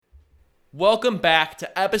Welcome back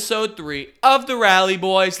to episode 3 of the Rally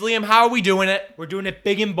Boys. Liam, how are we doing it? We're doing it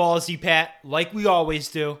big and ballsy, Pat, like we always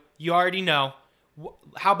do. You already know.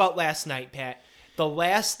 How about last night, Pat? The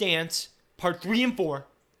Last Dance, part 3 and 4,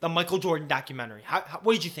 the Michael Jordan documentary.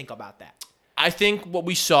 What did you think about that? I think what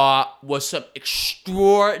we saw was some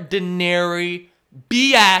extraordinary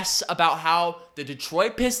BS about how the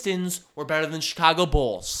Detroit Pistons were better than Chicago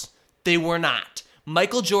Bulls. They were not.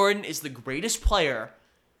 Michael Jordan is the greatest player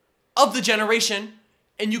of the generation,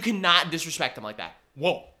 and you cannot disrespect him like that.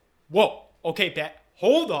 Whoa. Okay, Pat,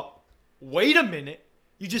 hold up. Wait a minute.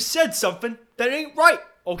 You just said something that ain't right,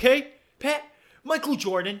 okay? Pat, Michael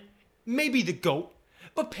Jordan may be the GOAT,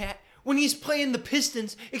 but Pat, when he's playing the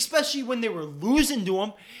Pistons, especially when they were losing to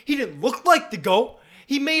him, he didn't look like the GOAT.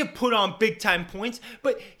 He may have put on big-time points,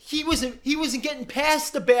 but he wasn't getting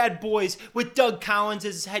past the bad boys with Doug Collins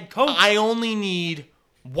as his head coach. I only need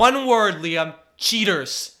one word, Liam.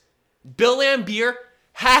 Cheaters. Bill Laimbeer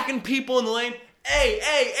hacking people in the lane.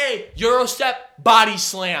 Hey. Euro step, body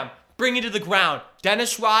slam. Bring it to the ground.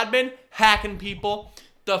 Dennis Rodman hacking people.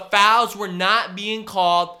 The fouls were not being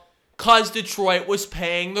called because Detroit was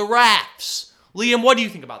paying the refs. Liam, what do you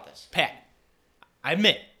think about this? Pat, I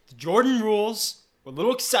admit, the Jordan rules were a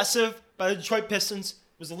little excessive by the Detroit Pistons.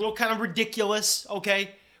 It was a little kind of ridiculous,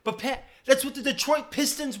 okay? But Pat, that's what the Detroit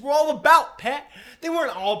Pistons were all about, Pat. They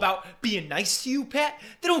weren't all about being nice to you, Pat.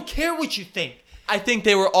 They don't care what you think. I think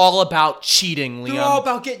they were all about cheating, Liam. They're all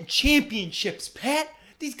about getting championships, Pat.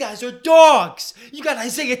 These guys are dogs. You got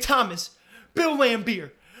Isaiah Thomas, Bill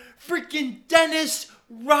Laimbeer, freaking Dennis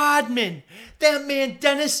Rodman. That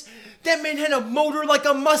man had a motor like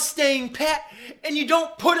a Mustang, Pat. And you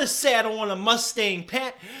don't put a saddle on a Mustang,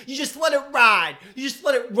 Pat. You just let it ride. You just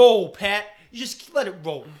let it roll, Pat. You just let it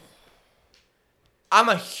roll. I'm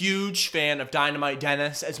a huge fan of Dynamite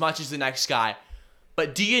Dennis as much as the next guy.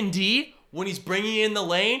 But D&D, when he's bringing in the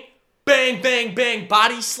lane, bang, bang, bang,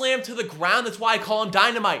 body slam to the ground. That's why I call him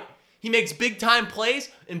Dynamite. He makes big-time plays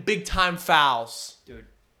and big-time fouls. Dude,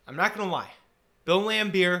 I'm not going to lie. Bill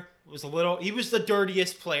Laimbeer he was the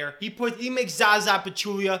dirtiest player. He makes Zaza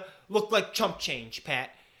Pachulia look like chump change,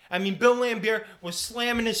 Pat. I mean, Bill Laimbeer was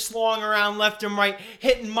slamming his slong around left and right,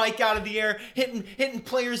 hitting Mike out of the air, hitting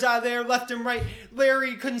players out of there left and right.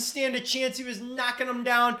 Larry couldn't stand a chance. He was knocking them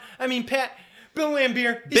down. I mean, Pat, Bill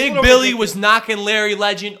Laimbeer. Big Billy was knocking Larry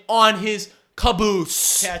Legend on his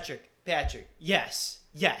caboose. Patrick, yes,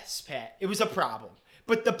 Pat. It was a problem.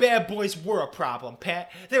 But the bad boys were a problem,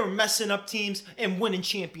 Pat. They were messing up teams and winning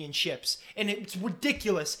championships. And it's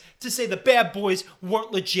ridiculous to say the bad boys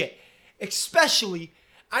weren't legit. Especially,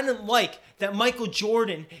 I didn't like that Michael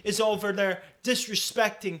Jordan is over there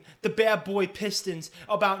disrespecting the bad boy Pistons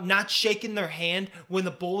about not shaking their hand when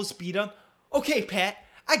the Bulls beat them. Okay, Pat,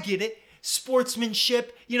 I get it.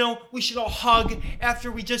 Sportsmanship, we should all hug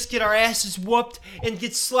after we just get our asses whooped and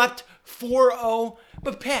get slept 4-0.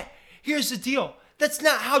 But Pat, here's the deal. That's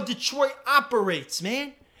not how Detroit operates,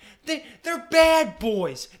 man. They're bad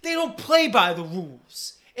boys. They don't play by the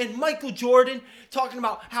rules. And Michael Jordan talking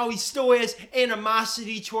about how he still has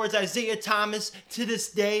animosity towards Isaiah Thomas to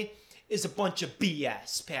this day is a bunch of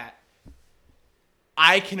BS, Pat.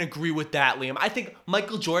 I can agree with that, Liam. I think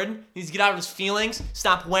Michael Jordan needs to get out of his feelings,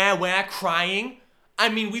 stop wah crying. I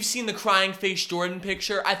mean, we've seen the crying face Jordan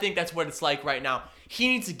picture. I think that's what it's like right now. He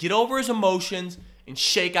needs to get over his emotions and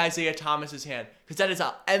shake Isaiah Thomas's hand, because that is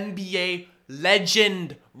an NBA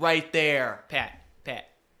legend right there. Pat,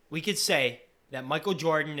 we could say that Michael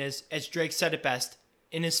Jordan is, as Drake said it best,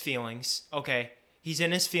 in his feelings, okay? He's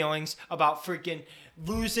in his feelings about freaking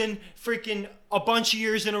losing a bunch of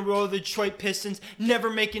years in a row, the Detroit Pistons, never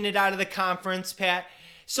making it out of the conference, Pat.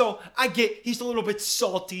 So I get he's a little bit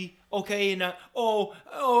salty, okay? And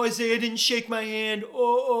Isaiah didn't shake my hand.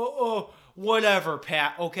 Whatever,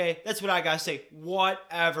 Pat, okay? That's what I gotta say.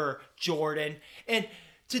 Whatever, Jordan. And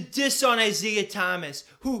to diss on Isaiah Thomas,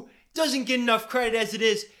 who doesn't get enough credit as it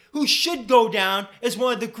is, who should go down as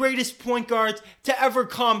one of the greatest point guards to ever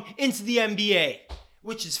come into the NBA.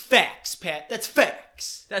 Which is facts, Pat. That's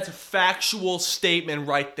facts. That's a factual statement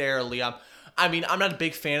right there, Liam. I mean, I'm not a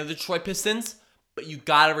big fan of the Detroit Pistons, but you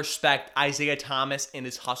gotta respect Isaiah Thomas and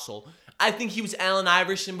his hustle. I think he was Allen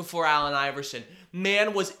Iverson before Allen Iverson.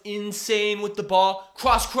 Man was insane with the ball.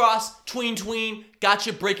 Cross, tween.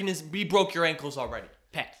 Gotcha, he broke your ankles already.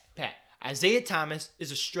 Pat. Isaiah Thomas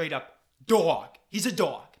is a straight up dog. He's a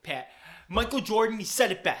dog, Pat. Michael Jordan, he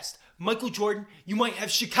said it best. Michael Jordan, you might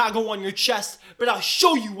have Chicago on your chest, but I'll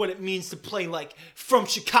show you what it means to play like from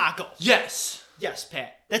Chicago. Yes. Yes,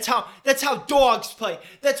 Pat. That's how dogs play.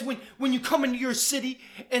 That's when you come into your city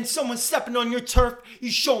and someone's stepping on your turf,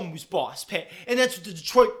 you show them who's boss, Pat. And that's what the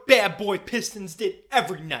Detroit Bad Boy Pistons did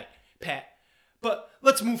every night, Pat. But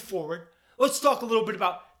let's move forward. Let's talk a little bit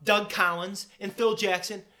about Doug Collins and Phil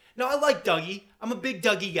Jackson. Now, I like Dougie. I'm a big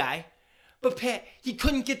Dougie guy. But, Pat, he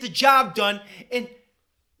couldn't get the job done. And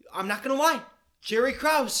I'm not going to lie. Jerry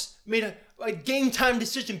Krause made a game-time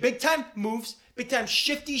decision. Big-time moves. Big-time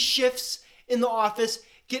shifty shifts in the office.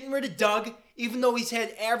 Getting rid of Doug, even though he's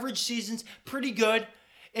had average seasons. Pretty good.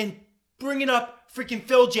 And bringing up freaking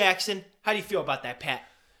Phil Jackson. How do you feel about that, Pat?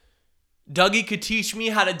 Dougie could teach me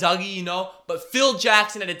how to Dougie, but Phil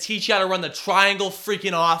Jackson had to teach you how to run the triangle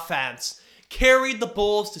freaking offense. Carried the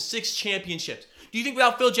Bulls to 6 championships. Do you think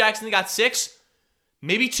without Phil Jackson they got 6?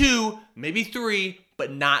 Maybe 2, maybe 3,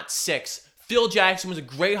 but not 6. Phil Jackson was a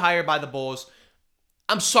great hire by the Bulls.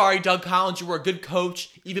 I'm sorry, Doug Collins, you were a good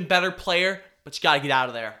coach, even better player, but you got to get out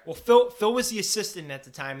of there. Well, Phil was the assistant at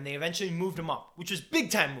the time, and they eventually moved him up, which was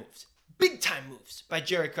big-time moves. Big-time moves by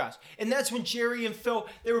Jerry Krause. And that's when Jerry and Phil,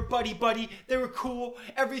 they were buddy-buddy. They were cool.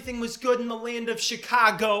 Everything was good in the land of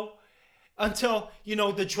Chicago. Until,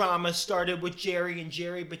 the drama started with Jerry, and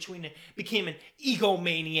Jerry became an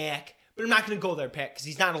egomaniac. But I'm not going to go there, Pat, because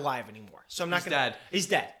he's not alive anymore. So I'm not going to... Dead. He's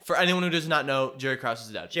dead. For anyone who does not know, Jerry Krause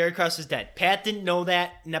is dead. Jerry Krause is dead. Pat didn't know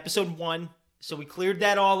that in episode 1, so we cleared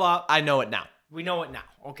that all up. I know it now. We know it now.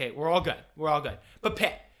 Okay, we're all good. We're all good. But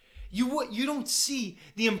Pat... You don't see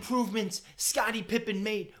the improvements Scottie Pippen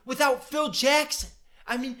made without Phil Jackson.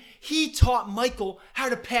 I mean, he taught Michael how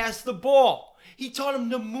to pass the ball. He taught him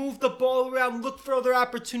to move the ball around, look for other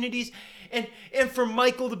opportunities, and for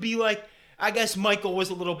Michael to be like, I guess Michael was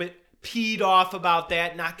a little bit peed off about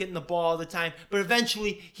that, not getting the ball all the time. But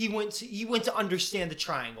eventually, he went to understand the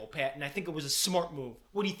triangle, Pat, and I think it was a smart move.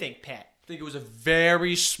 What do you think, Pat? I think it was a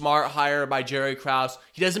very smart hire by Jerry Krause.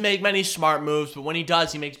 He doesn't make many smart moves, but when he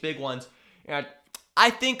does, he makes big ones. And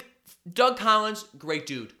I think Doug Collins, great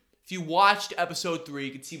dude. If you watched episode 3,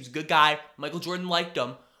 you could see he was a good guy. Michael Jordan liked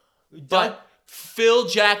him. But Phil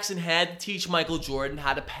Jackson had to teach Michael Jordan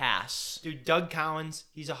how to pass. Dude, Doug Collins,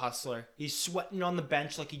 he's a hustler. He's sweating on the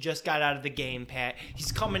bench like he just got out of the game, Pat.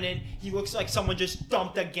 He's coming in. He looks like someone just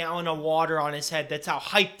dumped a gallon of water on his head. That's how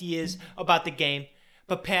hyped he is about the game.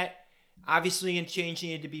 But, Pat... obviously, a change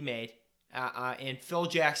needed to be made, and Phil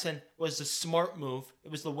Jackson was the smart move.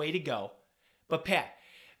 It was the way to go. But Pat,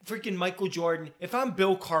 freaking Michael Jordan, if I'm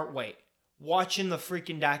Bill Cartwright watching the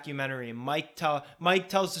freaking documentary, and Mike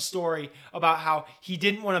tells the story about how he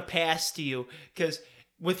didn't want to pass to you because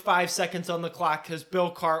with 5 seconds on the clock, because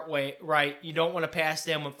Bill Cartwright, right, you don't want to pass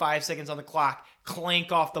them with 5 seconds on the clock,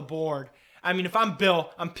 clank off the board. I mean, if I'm Bill,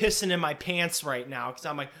 I'm pissing in my pants right now because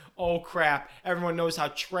I'm like, oh crap! Everyone knows how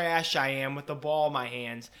trash I am with the ball in my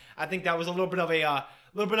hands. I think that was a little bit of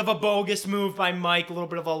a bogus move by Mike, a little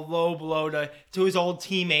bit of a low blow to his old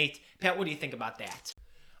teammate. Pat, what do you think about that?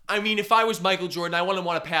 I mean, if I was Michael Jordan, I wouldn't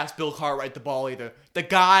want to pass Bill Cartwright the ball either. The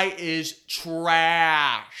guy is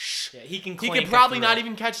trash. Yeah, he can probably not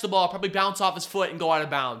even catch the ball, probably bounce off his foot and go out of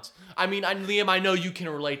bounds. I mean, Liam, I know you can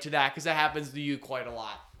relate to that because that happens to you quite a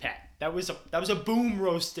lot. Pat, that was a boom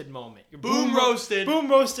roasted moment. You're boom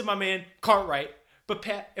roasted, my man Cartwright. But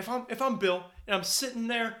Pat, if I'm Bill and I'm sitting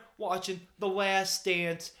there watching The Last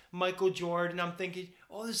Dance, Michael Jordan, I'm thinking,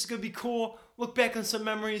 oh, this is gonna be cool. Look back on some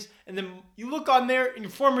memories, and then you look on there and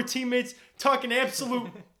your former teammates talking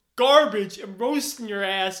absolute garbage and roasting your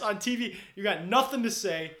ass on TV. You got nothing to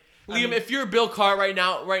say. Liam, if you're Bill Cartwright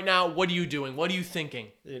right now, what are you doing? What are you thinking?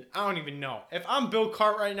 Dude, I don't even know. If I'm Bill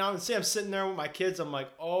Cartwright right now and say I'm sitting there with my kids, I'm like,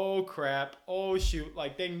 oh crap, oh shoot.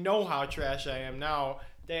 Like, they know how trash I am now.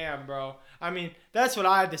 Damn, bro. I mean, that's what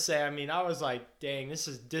I had to say. I mean, I was like, dang, this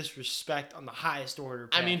is disrespect on the highest order.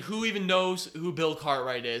 Pat. I mean, who even knows who Bill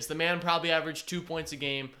Cartwright is? The man probably averaged 2 points a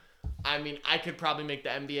game. I mean, I could probably make the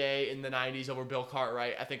NBA in the 90s over Bill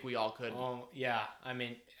Cartwright. I think we all could. Oh, yeah. I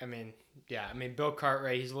mean, Bill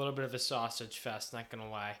Cartwright, he's a little bit of a sausage fest, not going to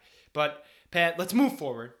lie. But, Pat, let's move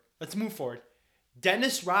forward.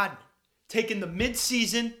 Dennis Rodman, taking the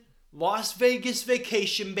mid-season Las Vegas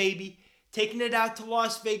vacation, baby. Taking it out to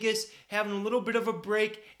Las Vegas, having a little bit of a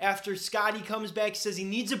break after Scottie comes back. He says he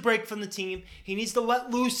needs a break from the team. He needs to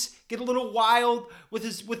let loose, get a little wild with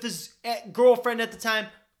his girlfriend at the time,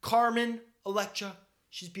 Carmen Electra.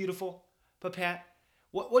 She's beautiful. But Pat,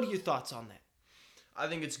 what are your thoughts on that? I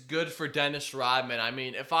think it's good for Dennis Rodman. I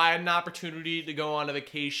mean, if I had an opportunity to go on a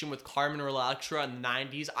vacation with Carmen Electra in the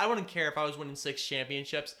 90s, I wouldn't care if I was winning 6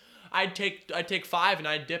 championships. I'd take 5 and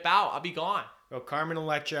I'd dip out. I'd be gone. Well, Carmen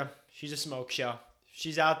Electra, she's a smoke show.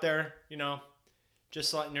 She's out there,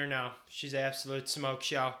 just letting her know. She's an absolute smoke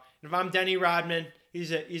show. If I'm Denny Rodman,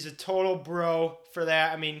 he's a total bro for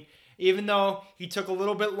that. I mean, even though he took a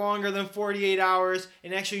little bit longer than 48 hours,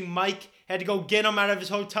 and actually Mike had to go get him out of his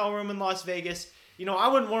hotel room in Las Vegas, I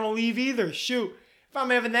wouldn't want to leave either. Shoot, if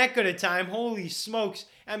I'm having that good a time, holy smokes.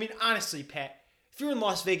 I mean, honestly, Pat, if you're in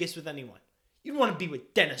Las Vegas with anyone, you'd want to be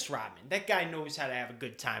with Dennis Rodman. That guy knows how to have a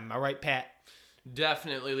good time. Am I right, Pat?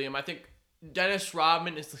 Definitely, Liam. I think Dennis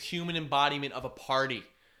Rodman is the human embodiment of a party.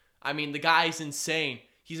 I mean, the guy's insane.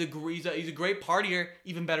 He's a great partier,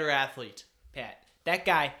 even better athlete. Pat, that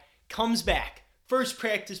guy comes back. First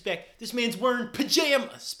practice back. This man's wearing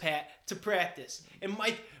pajamas, Pat, to practice. And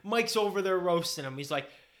Mike's over there roasting him. He's like,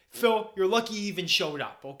 Phil, you're lucky he even showed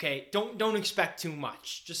up, okay? Don't expect too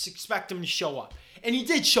much. Just expect him to show up. And he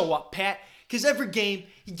did show up, Pat, because every game,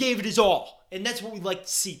 he gave it his all. And that's what we like to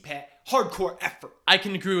see, Pat. Hardcore effort. I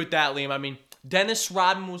can agree with that, Liam. I mean, Dennis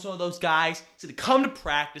Rodman was one of those guys who said to come to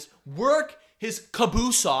practice, work his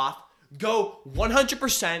caboose off, go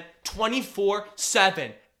 100%,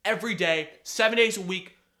 24/7, every day, 7 days a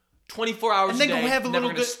week, 24 hours and then a day, go have a never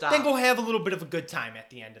little gonna stop. Then go have a little bit of a good time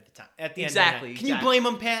at the end of the time. Exactly. Can you blame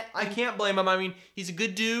him, Pat? I can't blame him. I mean, he's a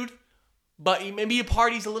good dude, but maybe he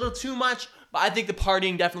parties a little too much. But I think the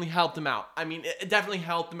partying definitely helped him out. I mean, it definitely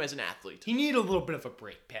helped him as an athlete. He needed a little bit of a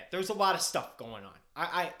break, Pat. There's a lot of stuff going on.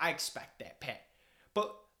 I expect that, Pat.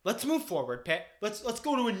 But let's move forward, Pat. Let's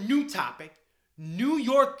go to a new topic. New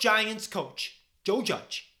York Giants coach Joe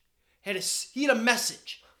Judge he had a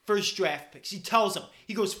message for his draft picks. He tells them,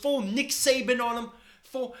 he goes full Nick Saban on them,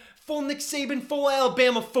 full Nick Saban, full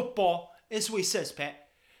Alabama football. This is what he says, Pat.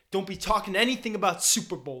 Don't be talking anything about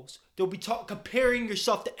Super Bowls. Don't be comparing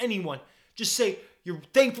yourself to anyone. Just say you're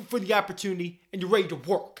thankful for the opportunity and you're ready to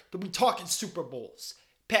work. Don't be talking Super Bowls.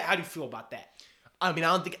 Pat, how do you feel about that? I mean,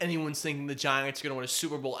 I don't think anyone's thinking the Giants are going to win a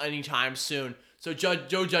Super Bowl anytime soon. So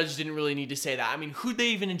Joe Judge didn't really need to say that. I mean, who'd they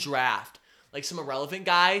even draft? Like some irrelevant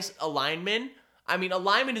guys? A lineman? I mean, a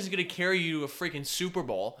lineman isn't going to carry you to a freaking Super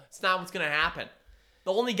Bowl. It's not what's going to happen.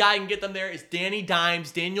 The only guy who can get them there is Danny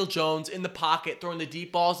Dimes, Daniel Jones in the pocket, throwing the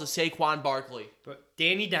deep balls to Saquon Barkley. But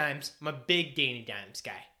Danny Dimes, I'm a big Danny Dimes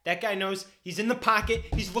guy. That guy knows he's in the pocket,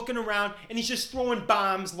 he's looking around, and he's just throwing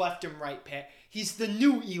bombs left and right, Pat. He's the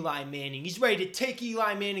new Eli Manning. He's ready to take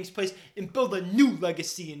Eli Manning's place and build a new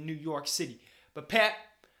legacy in New York City. But Pat,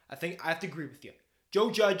 I think I have to agree with you. Joe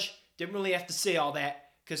Judge didn't really have to say all that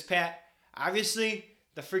because, Pat, obviously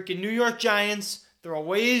the freaking New York Giants, they're a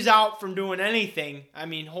ways out from doing anything. I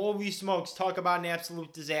mean, holy smokes, talk about an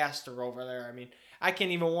absolute disaster over there. I mean, I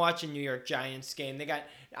can't even watch a New York Giants game.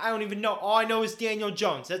 I don't even know. All I know is Daniel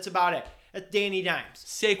Jones. That's about it. That's Danny Dimes.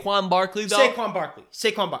 Saquon Barkley, though? Saquon Barkley.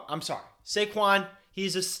 I'm sorry. Saquon,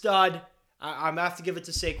 he's a stud. I'm going to have to give it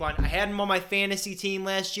to Saquon. I had him on my fantasy team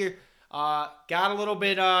last year. Got a little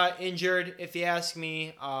bit injured, if you ask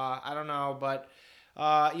me. I don't know, but,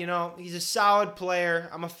 he's a solid player.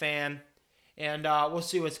 I'm a fan. And we'll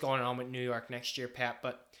see what's going on with New York next year, Pat.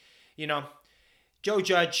 But, Joe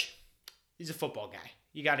Judge, he's a football guy.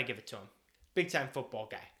 You got to give it to him. Big-time football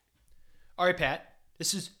guy. All right, Pat,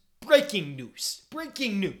 this is breaking news.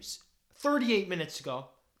 Breaking news. 38 minutes ago,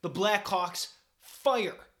 the Blackhawks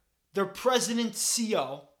fire their president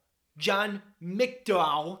CEO, John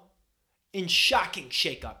McDowell, in shocking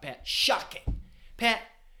shakeup, Pat. Shocking. Pat,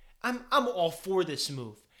 I'm all for this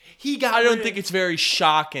move. I don't think it's very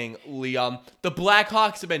shocking, Liam. The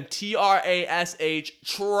Blackhawks have been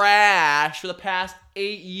trash for the past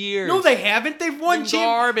 8 years. No, they haven't. They've won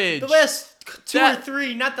garbage. The last two or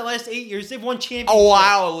three, not the last 8 years. They've won championships. Oh,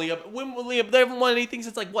 wow, Liam. They haven't won anything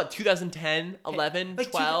since, 2010, 11,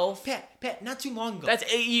 12? Pat, not too long ago. That's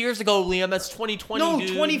 8 years ago, Liam. That's 2020, No, dude.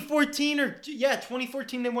 2014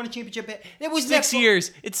 they won a championship. It was 6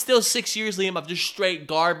 years. It's still 6 years, Liam, of just straight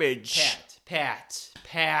garbage. Pat.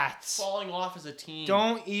 Falling off as a team.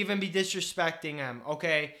 Don't even be disrespecting him,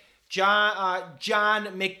 okay? John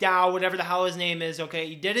McDowell, whatever the hell his name is, okay?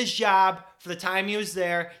 He did his job for the time he was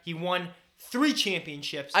there. He won 3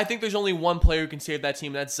 championships. I think there's only one player who can save that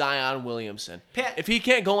team, and that's Zion Williamson. Pat, if he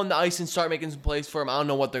can't go on the ice and start making some plays for him, I don't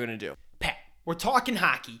know what they're going to do. Pat, we're talking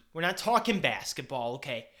hockey. We're not talking basketball,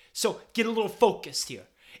 okay? So get a little focused here.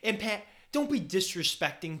 And Pat, don't be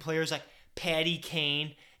disrespecting players like Patty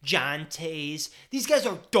Kane, John Taze. These guys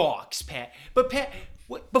are dogs, Pat. But Pat,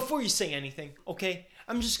 before you say anything, okay,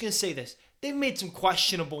 I'm just going to say this. They've made some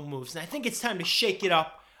questionable moves, and I think it's time to shake it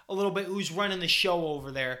up a little bit. Who's running the show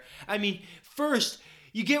over there? I mean, first,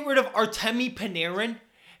 you get rid of Artemi Panarin.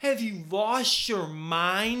 Have you lost your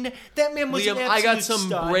mind? That man was Liam, an absolute I got some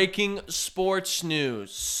stud. breaking sports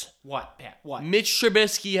news. What, Pat? What? Mitch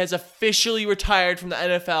Trubisky has officially retired from the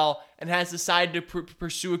NFL and has decided to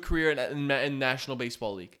pursue a career in the National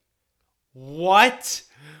Baseball League. What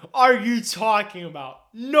are you talking about?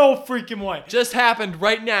 No freaking way. Just happened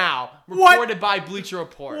right now. What? Reported by Bleacher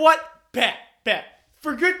Report. What? Pat.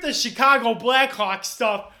 Forget the Chicago Blackhawks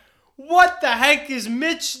stuff. What the heck is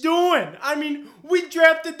Mitch doing? I mean, we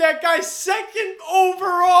drafted that guy second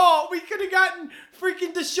overall. We could have gotten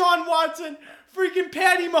freaking Deshaun Watson, freaking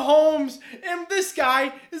Patty Mahomes, and this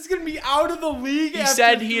guy is going to be out of the league He after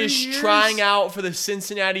said 3 he is years? trying out for the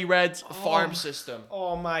Cincinnati Reds farm system.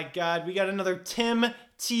 Oh my God, we got another Tim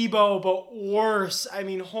Tebow, but worse. I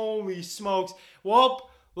mean, holy smokes. Well,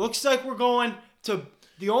 looks like we're going to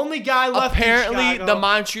the only guy left Apparently, in Chicago. the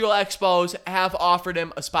Montreal Expos have offered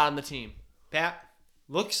him a spot on the team. Pat,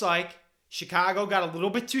 looks like Chicago got a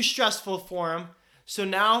little bit too stressful for him. So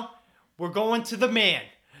now we're going to the man,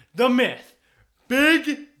 the myth,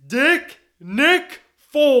 Big Dick Nick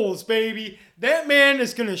Foles, baby. That man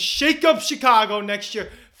is going to shake up Chicago next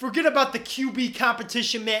year. Forget about the QB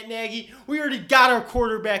competition, Matt Nagy. We already got our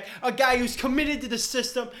quarterback, a guy who's committed to the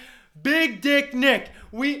system. Big Dick Nick.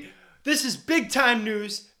 This is big time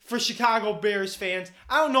news for Chicago Bears fans.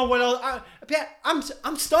 I don't know what else. Pat, I'm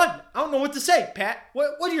stunned. I don't know what to say, Pat.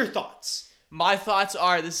 What are your thoughts? My thoughts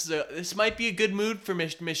are this might be a good mood for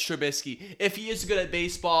Mitch Trubisky if he is good at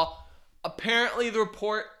baseball. Apparently, the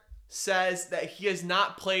report says that he has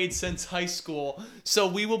not played since high school, so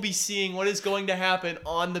we will be seeing what is going to happen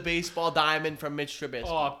on the baseball diamond from Mitch Trubisky.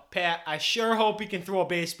 Oh, Pat, I sure hope he can throw a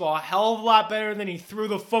baseball a hell of a lot better than he threw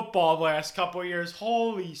the football the last couple of years.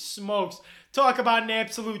 Holy smokes. Talk about an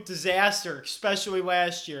absolute disaster, especially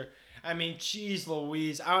last year. I mean, geez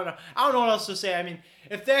Louise. I don't know what else to say. I mean,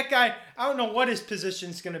 if that guy, I don't know what his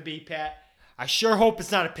position's going to be, Pat. I sure hope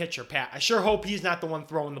it's not a pitcher, Pat. I sure hope he's not the one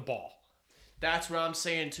throwing the ball. That's what I'm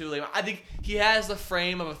saying too, Liam. I think he has the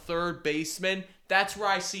frame of a third baseman. That's where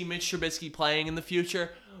I see Mitch Trubisky playing in the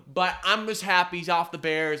future. But I'm just happy he's off the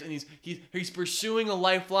Bears and he's pursuing a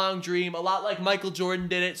lifelong dream, a lot like Michael Jordan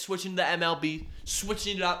did it, switching to MLB,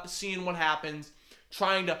 switching it up, seeing what happens,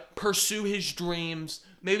 trying to pursue his dreams.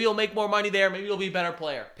 Maybe he'll make more money there. Maybe he'll be a better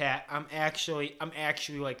player. Pat, I'm actually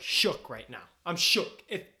like shook right now. I'm shook.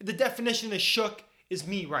 If the definition of shook is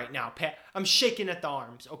me right now, Pat. I'm shaking at the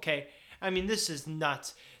arms, okay? I mean, this is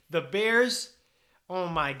nuts. The Bears, oh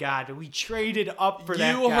my God, we traded up for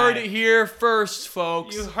that guy. You heard it here first,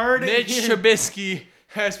 folks. You heard it Mitch here. Trubisky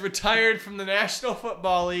has retired from the National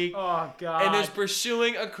Football League Oh, God. and is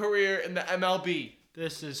pursuing a career in the MLB.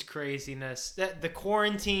 This is craziness. The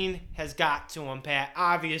quarantine has got to him, Pat.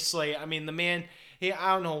 Obviously, I mean, the man,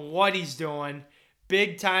 I don't know what he's doing.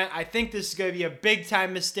 Big time. I think this is going to be a big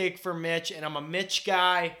time mistake for Mitch, and I'm a Mitch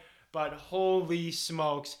guy, but holy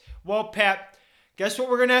smokes. Well, Pat, guess what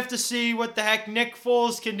we're going to have to see what the heck Nick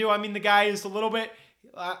Foles can do. I mean, the guy is a little bit,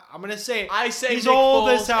 I'm going to say it. I say he's Nick old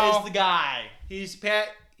Foles as hell. is the guy. He's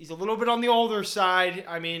a little bit on the older side.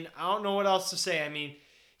 I mean, I don't know what else to say. I mean,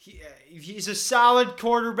 he's a solid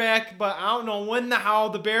quarterback, but I don't know when the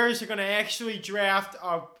hell the Bears are going to actually draft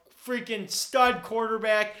a freaking stud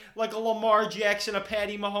quarterback like a Lamar Jackson, a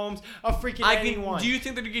Patty Mahomes, a freaking anyone. Do you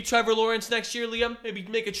think they're going to get Trevor Lawrence next year, Liam? Maybe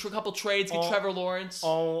make a couple trades, get Trevor Lawrence?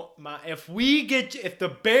 Oh my! If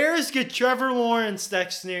the Bears get Trevor Lawrence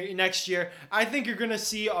next year, I think you're gonna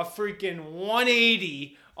see a freaking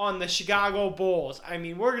 180 on the Chicago Bulls. I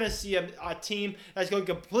mean, we're gonna see a team that's going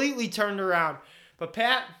to completely turned around. But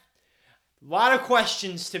Pat, a lot of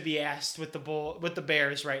questions to be asked with the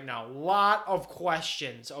Bears right now. A lot of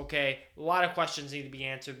questions, okay? A lot of questions need to be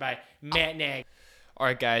answered by Matt Nagy. All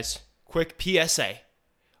right, guys. Quick PSA.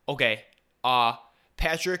 Okay.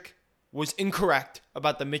 Patrick was incorrect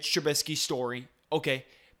about the Mitch Trubisky story. Okay.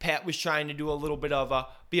 Pat was trying to do a little bit of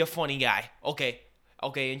be a funny guy. Okay,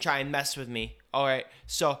 and try and mess with me. All right.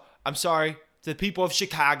 So, I'm sorry to the people of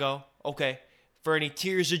Chicago, okay, for any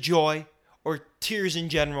tears of joy or tears in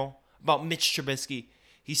general about Mitch Trubisky.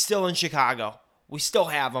 He's still in Chicago. We still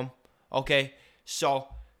have him. Okay? So,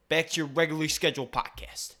 back to your regularly scheduled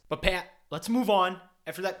podcast. But Pat, let's move on.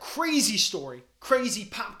 After that crazy story, crazy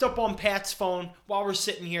popped up on Pat's phone while we're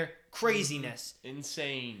sitting here. Craziness.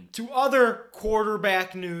 Insane. To other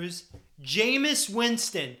quarterback news, Jameis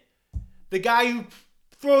Winston, the guy who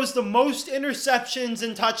throws the most interceptions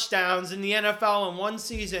and touchdowns in the NFL in one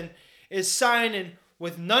season, is signing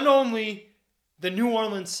with none only the New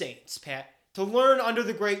Orleans Saints, Pat, to learn under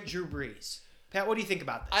the great Drew Brees. Pat, what do you think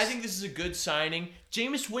about this? I think this is a good signing.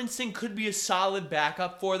 Jameis Winston could be a solid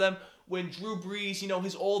backup for them when Drew Brees,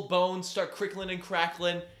 his old bones start crickling and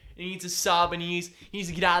crackling, and he needs a sub, and he needs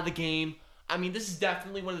to get out of the game. I mean, this is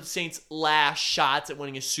definitely one of the Saints' last shots at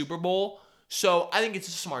winning a Super Bowl, so I think it's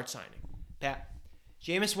a smart signing. Pat,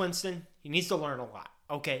 Jameis Winston, he needs to learn a lot.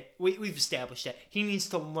 Okay, we've established that. He needs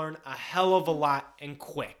to learn a hell of a lot and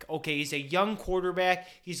quick. Okay, he's a young quarterback.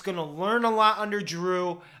 He's going to learn a lot under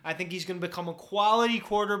Drew. I think he's going to become a quality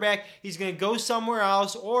quarterback. He's going to go somewhere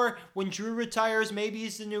else. Or when Drew retires, maybe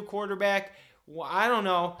he's the new quarterback. Well, I don't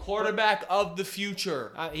know. Quarterback of the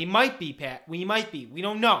future. He might be, Pat. He might be. We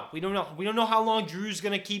don't know. We don't know how long Drew's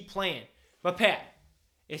going to keep playing. But, Pat,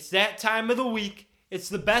 it's that time of the week. It's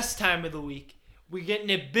the best time of the week. We're getting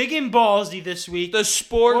it big and ballsy this week. The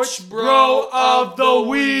Sports Bro of the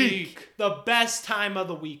Week. The best time of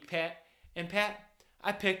the week, Pat. And Pat,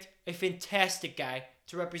 I picked a fantastic guy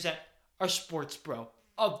to represent our Sports Bro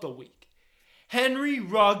of the Week. Henry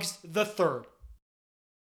Ruggs III.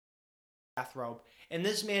 Bathrobe. And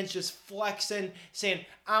this man's just flexing, saying,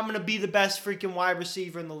 I'm going to be the best freaking wide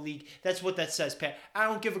receiver in the league. That's what that says, Pat. I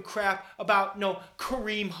don't give a crap about no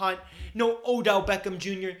Kareem Hunt, no Odell Beckham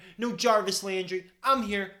Jr., no Jarvis Landry. I'm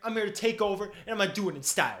here to take over, and I'm going to do it in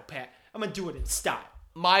style, Pat. I'm going to do it in style.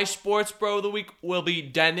 My Sports Bro of the Week will be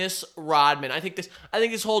Dennis Rodman. I think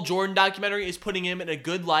this whole Jordan documentary is putting him in a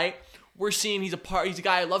good light. We're seeing he's a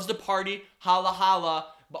guy who loves to party, holla holla,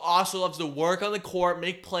 but also loves to work on the court,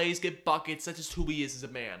 make plays, get buckets. That's just who he is as a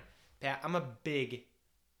man. Pat, I'm a big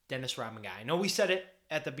Dennis Rodman guy. I know we said it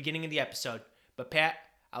at the beginning of the episode, but Pat,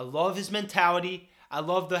 I love his mentality. I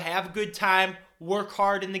love the have a good time, work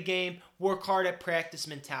hard in the game, work hard at practice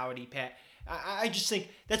mentality, Pat. I just think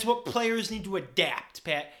that's what players need to adapt,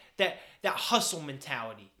 Pat. That hustle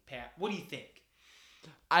mentality, Pat. What do you think?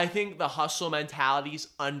 I think the hustle mentality is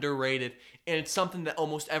underrated, and it's something that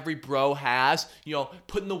almost every bro has. You know,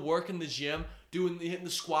 putting the work in the gym, hitting the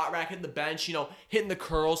squat rack, hitting the bench, hitting the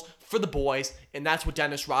curls for the boys, and that's what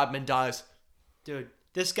Dennis Rodman does. Dude,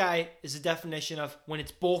 this guy is the definition of when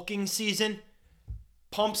it's bulking season,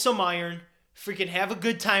 pump some iron, freaking have a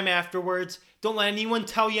good time afterwards. Don't let anyone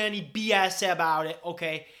tell you any BS about it,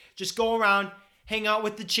 okay? Just go around, hang out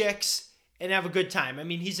with the chicks, and have a good time. I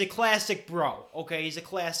mean, he's a classic bro, okay? He's a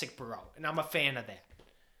classic bro, and I'm a fan of that.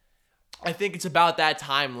 I think it's about that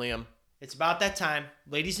time, Liam. It's about that time,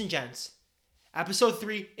 ladies and gents. Episode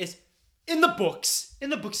 3 is in the books. In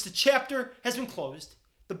the books. The chapter has been closed.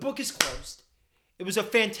 The book is closed. It was a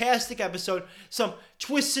fantastic episode. Some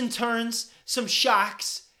twists and turns, some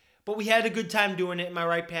shocks, but we had a good time doing it. Am I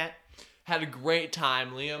right, Pat? Had a great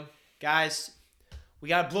time, Liam. Guys, we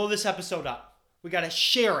got to blow this episode up. We got to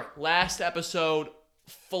share it. Last episode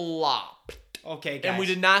flopped. Okay, guys. And we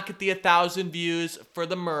did not get the 1,000 views for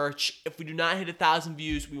the merch. If we do not hit 1,000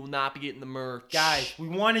 views, we will not be getting the merch. Guys, we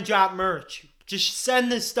want to drop merch. Just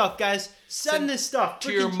send this stuff, guys. Send this stuff.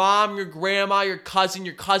 To your mom, your grandma, your cousin,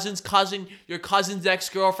 your cousin's cousin, your cousin's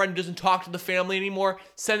ex-girlfriend who doesn't talk to the family anymore.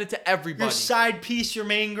 Send it to everybody. Your side piece, your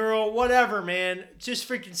main girl, whatever, man. Just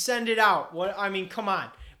freaking send it out. Come on.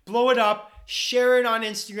 Blow it up. Share it on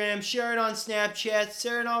Instagram, share it on Snapchat,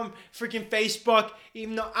 share it on freaking Facebook.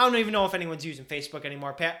 Even though I don't even know if anyone's using Facebook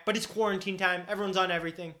anymore, Pat, but it's quarantine time. Everyone's on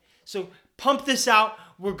everything. So pump this out.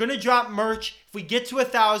 We're going to drop merch if we get to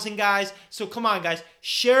 1,000, guys. So come on, guys.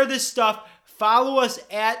 Share this stuff. Follow us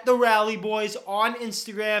at The Rally Boys on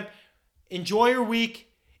Instagram. Enjoy your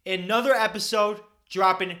week. Another episode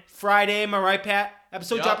dropping Friday. Am I right, Pat?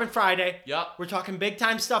 Episode dropping Friday. Yep. We're talking big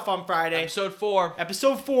time stuff on Friday. Episode 4.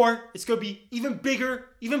 Episode 4. It's going to be even bigger,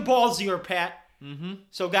 even ballsier, Pat. Mm-hmm.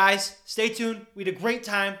 So, guys, stay tuned. We had a great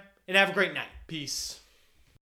time, and have a great night. Peace.